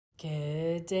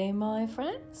Good day, my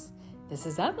friends. This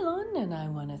is Avalon, and I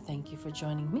want to thank you for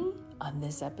joining me on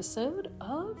this episode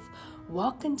of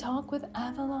Walk and Talk with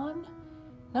Avalon,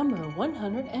 number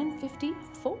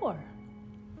 154.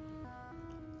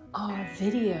 Our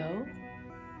video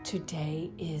today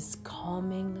is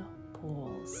calming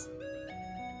pools.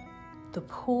 The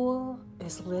pool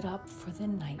is lit up for the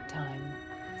nighttime.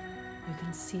 You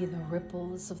can see the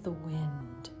ripples of the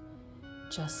wind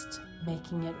just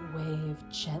making it wave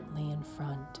gently in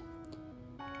front.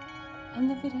 And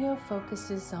the video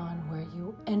focuses on where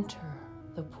you enter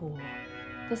the pool,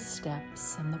 the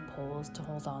steps and the poles to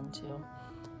hold on to.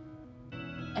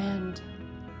 And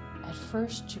at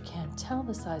first you can't tell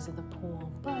the size of the pool,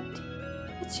 but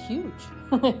it's huge.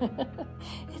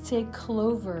 It's a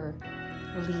clover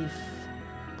leaf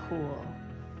pool.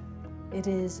 It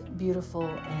is beautiful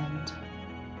and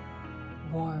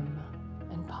warm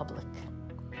and public.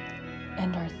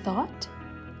 And our thought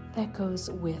that goes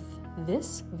with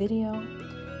this video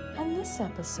and this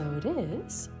episode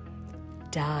is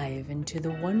dive into the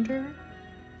wonder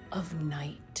of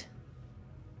night,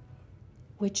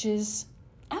 which is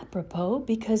apropos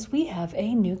because we have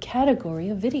a new category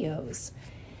of videos,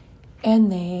 and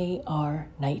they are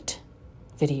night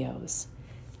videos.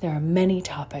 There are many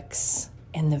topics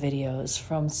in the videos,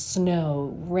 from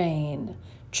snow, rain,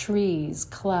 trees,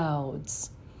 clouds,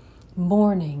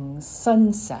 mornings,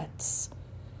 sunsets,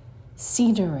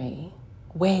 scenery,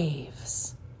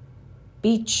 waves,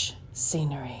 beach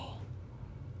scenery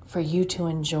for you to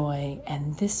enjoy.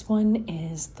 And this one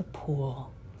is the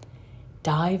pool.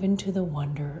 Dive into the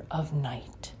wonder of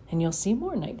night. And you'll see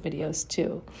more night videos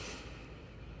too.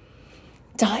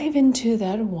 Dive into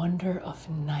that wonder of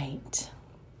night.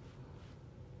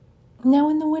 Now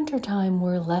in the wintertime,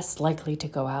 we're less likely to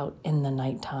go out in the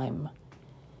nighttime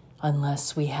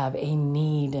unless we have a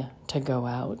need to go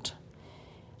out.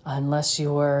 Unless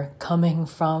you're coming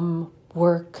from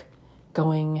work,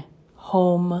 going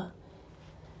home,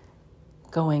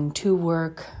 going to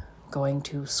work, going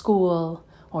to school,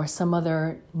 or some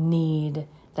other need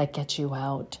that gets you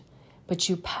out. But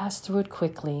you pass through it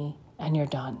quickly and you're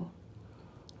done.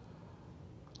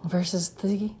 Versus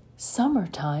the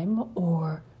summertime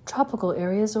or tropical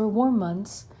areas or warm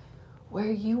months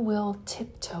where you will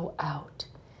tiptoe out,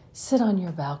 sit on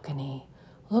your balcony,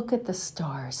 look at the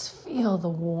stars, feel the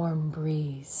warm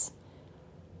breeze,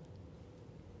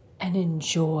 and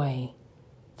enjoy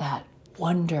that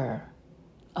wonder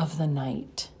of the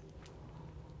night.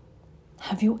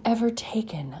 Have you ever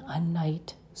taken a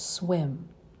night swim?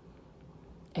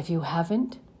 If you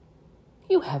haven't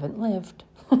lived.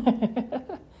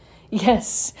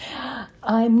 Yes,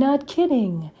 I'm not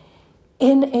kidding.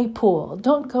 In a pool.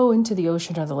 Don't go into the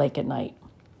ocean or the lake at night.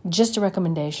 Just a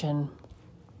recommendation.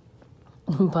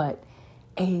 But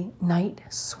a night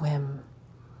swim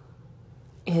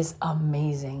is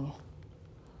amazing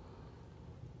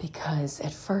because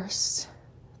at first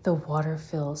the water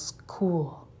feels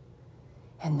cool.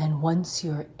 And then once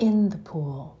you're in the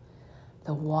pool,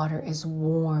 the water is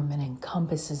warm and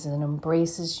encompasses and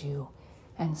embraces you.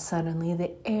 And suddenly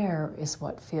the air is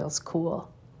what feels cool.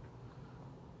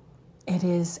 It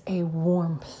is a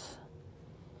warmth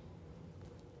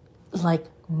like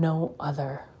no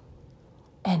other.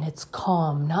 And it's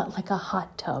calm, not like a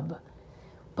hot tub,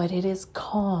 but it is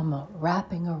calm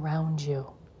wrapping around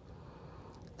you.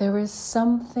 There is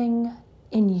something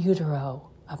in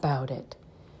utero about it,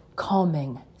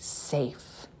 calming,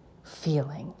 safe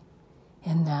feeling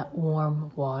in that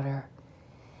warm water.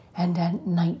 And at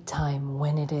nighttime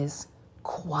when it is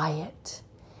quiet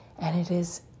and it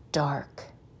is dark,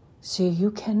 so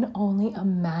you can only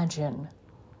imagine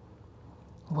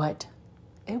what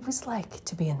it was like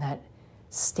to be in that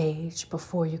stage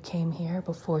before you came here,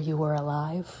 before you were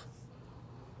alive.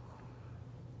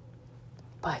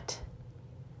 But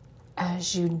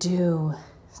as you do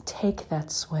take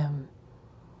that swim,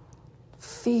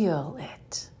 feel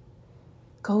it.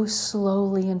 Go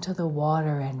slowly into the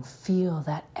water and feel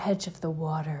that edge of the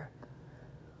water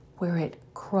where it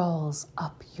crawls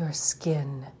up your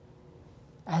skin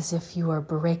as if you are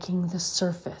breaking the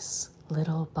surface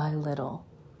little by little,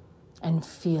 and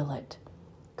feel it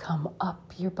come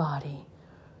up your body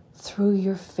through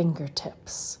your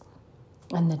fingertips,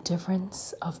 and the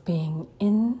difference of being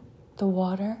in the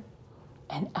water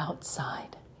and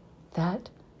outside, that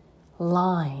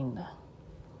line,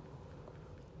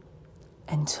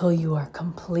 until you are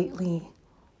completely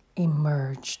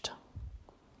immersed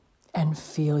and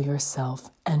feel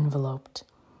yourself enveloped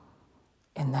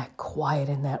in that quiet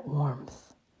and that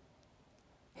warmth.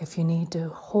 If you need to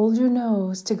hold your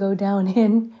nose to go down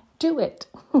in, do it.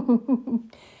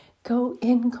 Go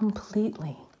in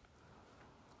completely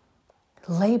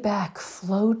Lay back,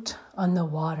 float on the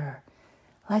water.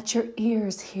 Let your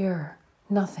ears hear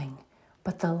nothing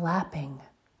but the lapping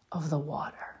of the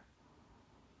water.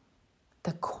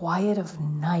 The quiet of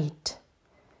night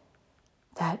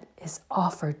that is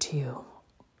offered to you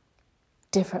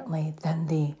differently than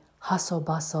the hustle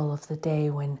bustle of the day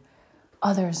when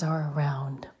others are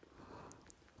around.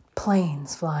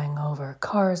 Planes flying over,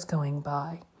 cars going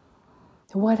by,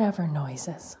 whatever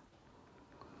noises.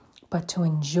 But to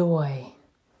enjoy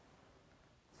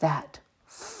that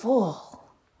full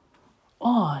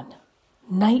on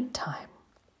nighttime,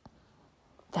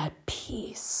 that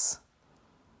peace.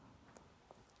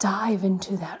 Dive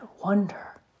into that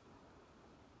wonder.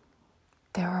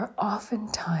 There are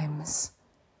often times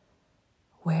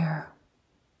where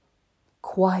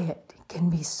quiet can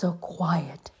be so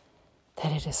quiet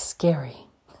that it is scary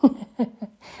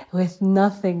with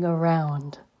nothing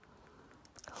around.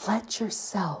 Let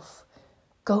yourself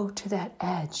go to that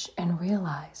edge and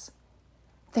realize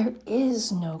there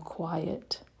is no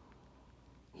quiet.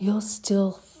 You'll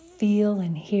still feel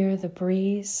and hear the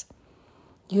breeze.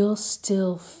 You'll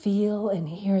still feel and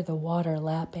hear the water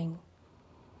lapping.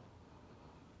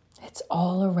 It's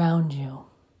all around you.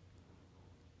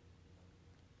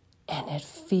 And it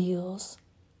feels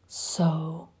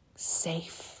so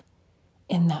safe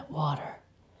in that water.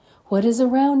 What is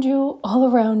around you, all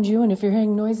around you, and if you're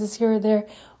hearing noises here or there,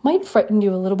 might frighten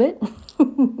you a little bit.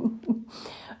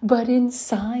 But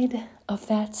inside of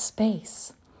that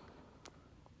space,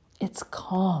 it's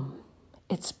calm,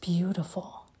 it's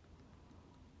beautiful.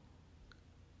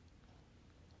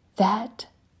 That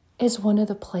is one of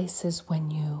the places when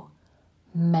you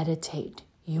meditate,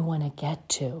 you want to get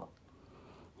to.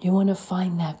 You want to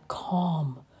find that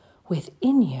calm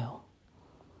within you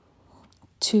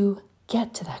to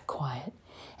get to that quiet.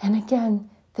 And again,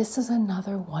 this is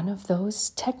another one of those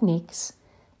techniques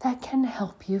that can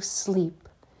help you sleep.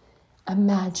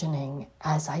 Imagining,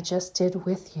 as I just did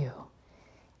with you,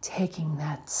 taking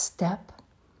that step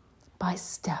by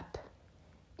step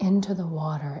into the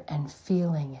water and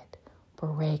feeling it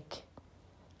break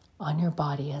on your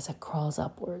body as it crawls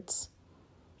upwards.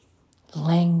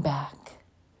 Laying back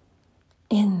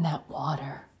in that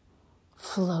water,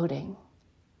 floating.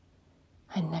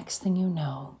 And next thing you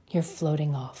know, you're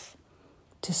floating off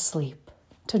to sleep,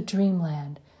 to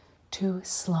dreamland, to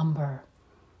slumber,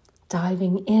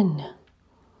 diving in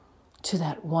to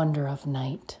that wonder of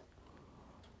night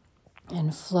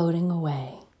and floating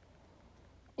away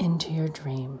into your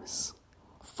dreams,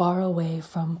 far away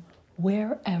from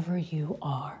wherever you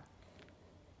are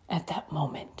at that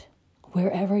moment,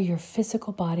 wherever your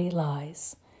physical body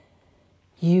lies.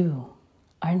 You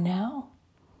are now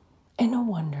in a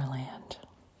wonderland.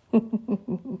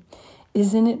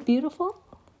 Isn't it beautiful?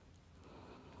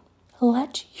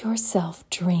 Let yourself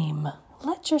dream.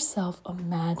 Let yourself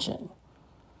imagine.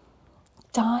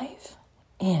 Dive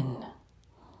in.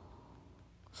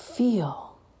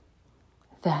 Feel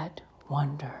that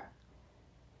wonder.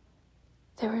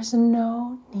 There is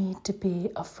no need to be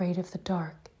afraid of the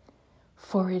dark,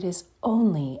 for it is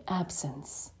only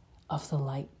absence of the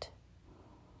light.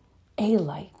 A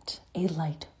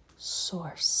light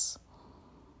source.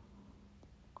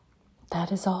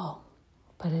 That is all,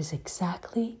 but is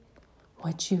exactly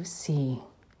what you see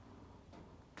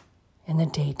in the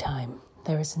daytime.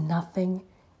 There is nothing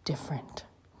different.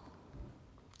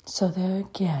 So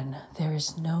there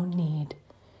is no need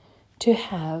to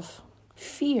have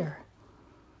fear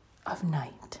of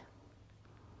night.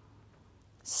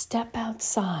 Step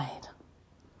outside,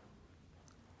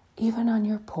 even on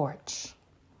your porch,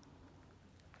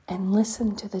 and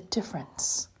listen to the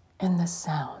difference in the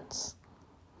sounds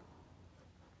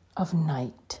of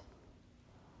night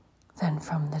than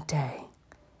from the day.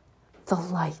 The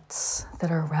lights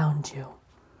that are around you.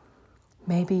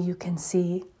 Maybe you can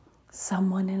see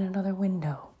someone in another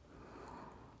window.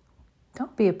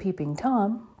 Don't be a peeping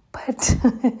Tom, but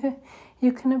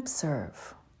you can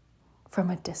observe from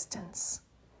a distance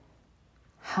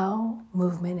how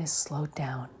movement is slowed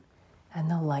down and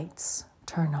the lights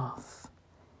turn off,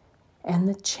 and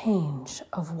the change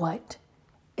of what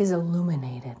is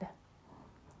illuminated.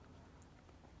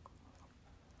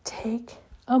 Take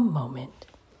a moment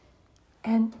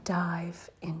and dive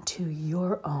into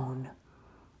your own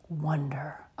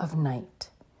wonder of night.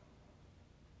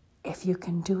 If you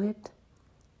can do it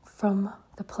from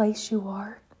the place you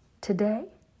are today,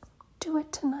 do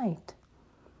it tonight.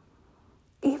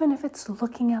 Even if it's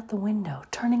looking out the window,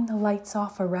 turning the lights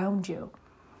off around you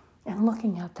and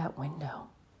looking out that window.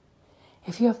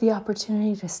 If you have the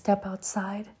opportunity to step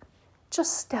outside,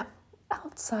 just step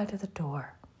outside of the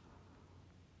door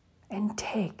and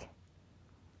take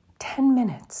 10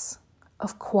 minutes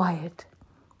of quiet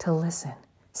to listen.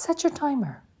 Set your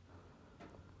timer.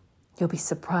 You'll be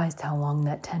surprised how long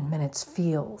that 10 minutes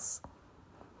feels.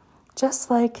 Just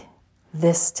like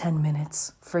this 10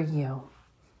 minutes for you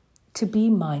to be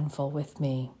mindful with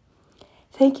me.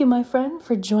 Thank you, my friend,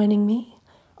 for joining me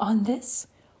on this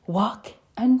Walk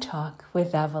and Talk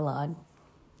with Avalon.